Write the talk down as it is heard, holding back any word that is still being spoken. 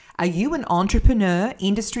Are you an entrepreneur,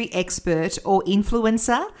 industry expert, or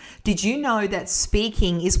influencer? Did you know that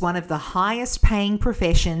speaking is one of the highest paying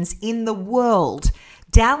professions in the world?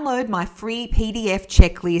 Download my free PDF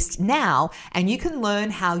checklist now and you can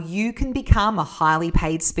learn how you can become a highly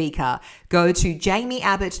paid speaker. Go to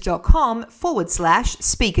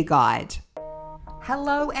jamieabbott.com/speaker guide.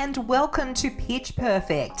 Hello and welcome to Pitch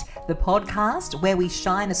Perfect, the podcast where we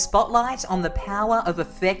shine a spotlight on the power of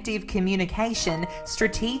effective communication,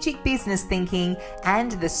 strategic business thinking,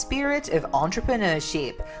 and the spirit of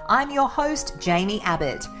entrepreneurship. I'm your host, Jamie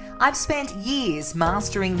Abbott. I've spent years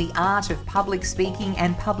mastering the art of public speaking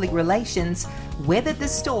and public relations, weathered the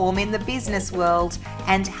storm in the business world,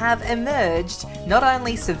 and have emerged not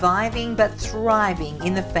only surviving but thriving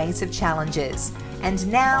in the face of challenges.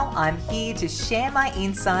 And now I'm here to share my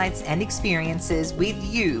insights and experiences with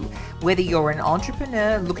you, whether you're an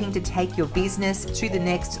entrepreneur looking to take your business to the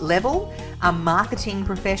next level, a marketing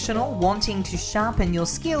professional wanting to sharpen your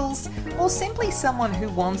skills, or simply someone who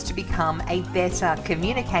wants to become a better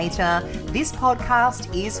communicator. This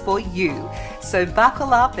podcast is for you. So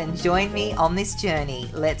buckle up and join me on this journey.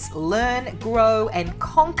 Let's learn, grow, and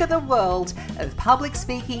conquer the world of public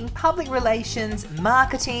speaking, public relations,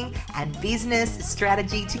 marketing, and business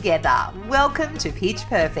strategy together. Welcome to Pitch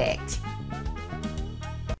Perfect.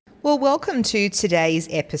 Well, welcome to today's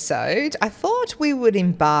episode. I thought we would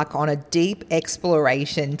embark on a deep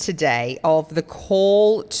exploration today of the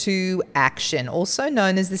call to action, also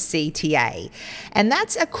known as the CTA. And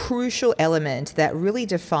that's a crucial element that really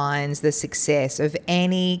defines the success of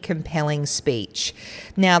any compelling speech.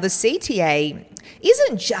 Now, the CTA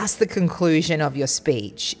isn't just the conclusion of your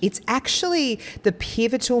speech. It's actually the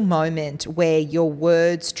pivotal moment where your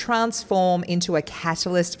words transform into a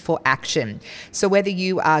catalyst for action. So whether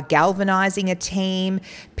you are galvanizing a team,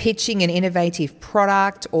 pitching an innovative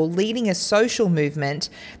product, or leading a social movement,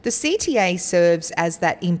 the CTA serves as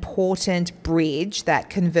that important bridge that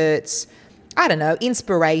converts,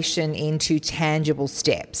 inspiration into tangible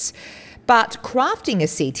steps. But crafting a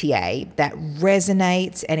CTA that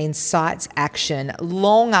resonates and incites action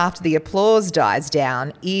long after the applause dies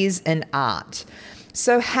down is an art.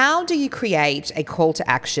 So how do you create a call to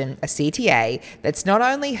action, a CTA, that's not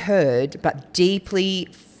only heard but deeply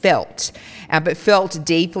felt, but felt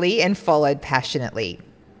deeply and followed passionately?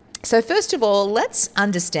 So first of all, let's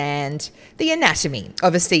understand the anatomy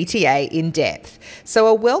of a CTA in depth. So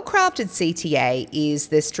a well-crafted CTA is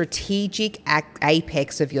the strategic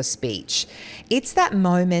apex of your speech. It's that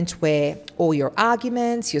moment where all your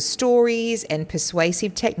arguments, your stories, and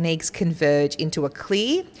persuasive techniques converge into a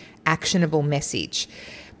clear, actionable message.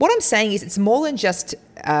 What I'm saying is it's more than just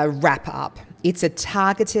a wrap-up. It's a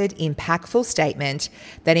targeted, impactful statement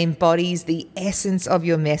that embodies the essence of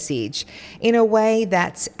your message in a way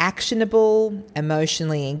that's actionable,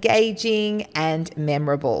 emotionally engaging, and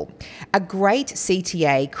memorable. A great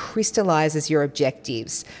CTA crystallizes your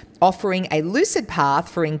objectives, offering a lucid path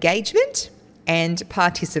for engagement and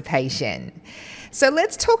participation. So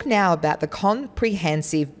let's talk now about the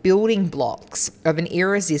comprehensive building blocks of an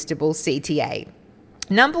irresistible CTA.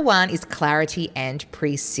 Number one is clarity and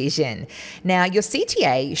precision. Now, your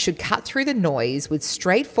CTA should cut through the noise with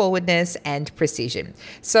straightforwardness and precision.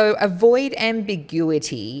 So avoid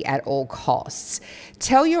ambiguity at all costs.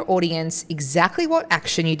 Tell your audience exactly what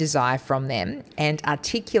action you desire from them and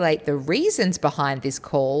articulate the reasons behind this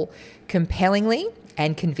call compellingly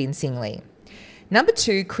and convincingly. Number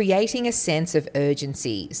two, creating a sense of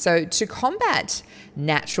urgency. So to combat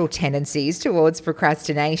natural tendencies towards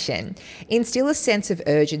procrastination, instill a sense of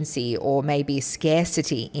urgency or maybe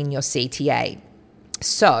scarcity in your CTA.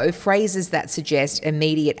 So phrases that suggest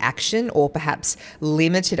immediate action or perhaps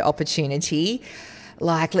limited opportunity,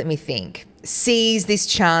 like, let me think, seize this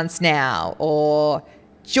chance now, or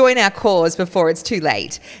join our cause before it's too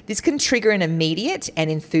late. This can trigger an immediate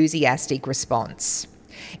and enthusiastic response.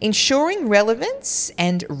 Ensuring relevance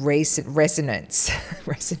and resonance.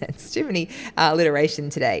 Resonance, too many alliteration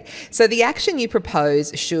today. So the action you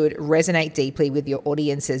propose should resonate deeply with your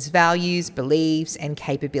audience's values, beliefs, and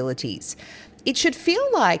capabilities. It should feel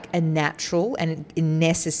like a natural and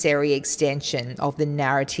necessary extension of the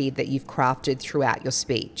narrative that you've crafted throughout your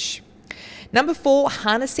speech. Number four,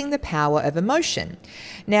 harnessing the power of emotion.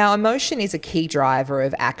 Now, emotion is a key driver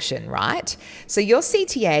of action, right? So your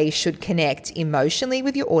CTA should connect emotionally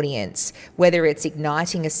with your audience, whether it's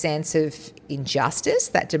igniting a sense of injustice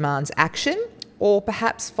that demands action, or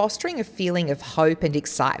perhaps fostering a feeling of hope and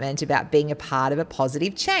excitement about being a part of a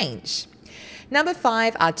positive change. Number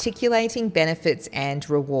five, articulating benefits and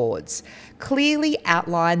rewards. Clearly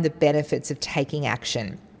outline the benefits of taking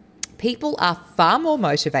action. People are far more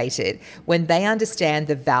motivated when they understand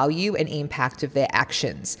the value and impact of their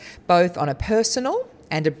actions, both on a personal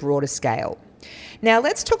and a broader scale. Now,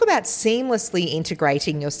 let's talk about seamlessly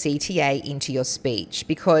integrating your CTA into your speech,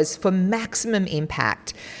 because for maximum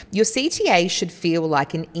impact, your CTA should feel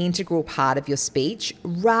like an integral part of your speech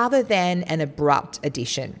rather than an abrupt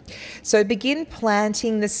addition. So begin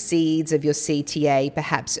planting the seeds of your CTA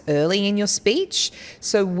perhaps early in your speech.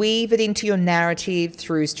 So weave it into your narrative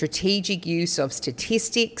through strategic use of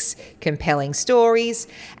statistics, compelling stories,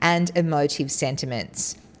 and emotive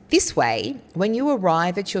sentiments. This way, when you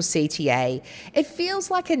arrive at your CTA, it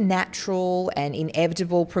feels like a natural and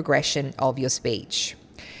inevitable progression of your speech.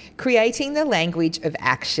 Creating the language of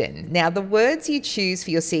action. Now, the words you choose for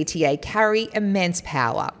your CTA carry immense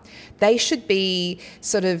power. They should be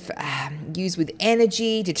used with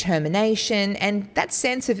energy, determination, and that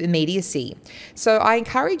sense of immediacy. So I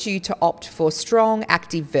encourage you to opt for strong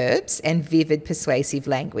active verbs and vivid persuasive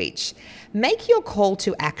language. Make your call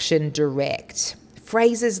to action direct.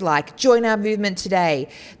 Phrases like "join our movement today,"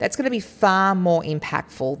 that's going to be far more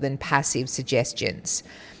impactful than passive suggestions.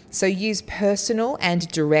 So use personal and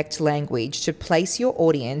direct language to place your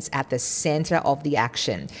audience at the center of the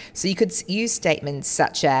action. So you could use statements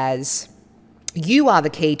such as, "You are the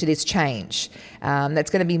key to this change." That's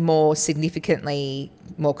going to be more significantly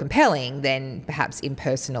more compelling than perhaps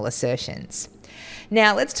impersonal assertions.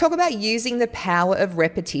 Now, let's talk about using the power of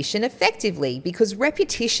repetition effectively, because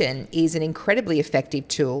repetition is an incredibly effective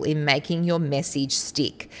tool in making your message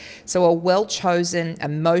stick. So a well-chosen,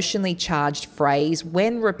 emotionally charged phrase,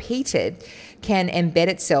 when repeated, can embed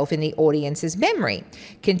itself in the audience's memory,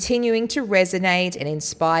 continuing to resonate and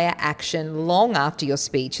inspire action long after your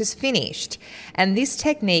speech is finished. And this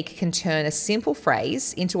technique can turn a simple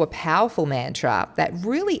phrase into a powerful mantra that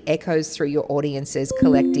really echoes through your audience's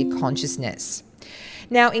collective consciousness.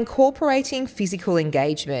 Now, incorporating physical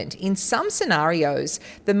engagement. In some scenarios,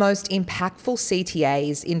 the most impactful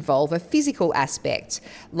CTAs involve a physical aspect,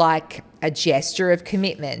 like a gesture of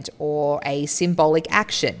commitment or a symbolic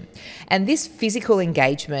action. And this physical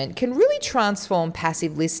engagement can really transform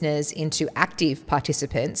passive listeners into active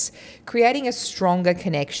participants, creating a stronger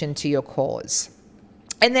connection to your cause.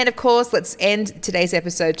 And then, of course, let's end today's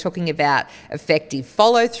episode talking about effective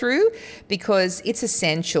follow-through, because it's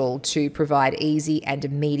essential to provide easy and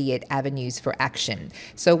immediate avenues for action.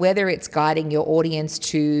 So whether it's guiding your audience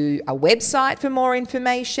to a website for more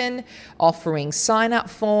information, offering sign-up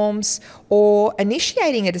forms, or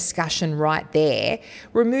initiating a discussion right there,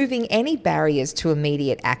 removing any barriers to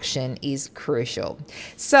immediate action is crucial.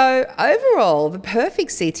 So overall, the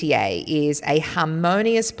perfect CTA is a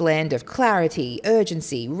harmonious blend of clarity,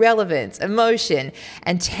 urgency, relevance, emotion,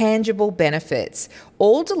 and tangible benefits,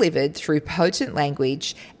 all delivered through potent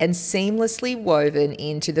language and seamlessly woven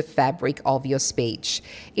into the fabric of your speech.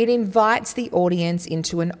 It invites the audience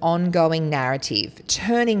into an ongoing narrative,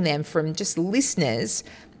 turning them from just listeners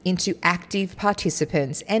into active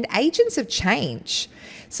participants and agents of change.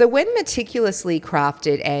 So when meticulously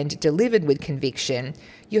crafted and delivered with conviction,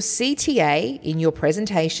 your CTA in your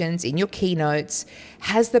presentations, in your keynotes,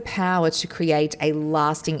 has the power to create a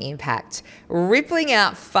lasting impact, rippling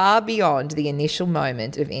out far beyond the initial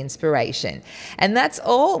moment of inspiration. And that's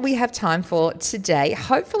all we have time for today.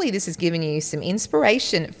 Hopefully this has given you some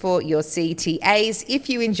inspiration for your CTAs. If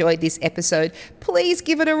you enjoyed this episode, please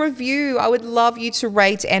give it a review. I would love you to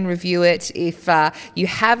rate and review it if you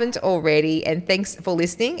haven't already. And thanks for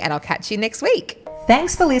listening, and I'll catch you next week.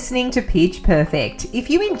 Thanks for listening to Pitch Perfect. If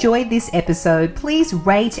you enjoyed this episode, please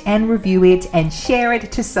rate and review it and share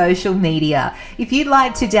it to social media. If you'd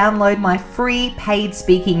like to download my free paid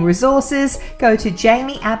speaking resources, go to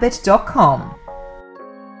jamieabbott.com.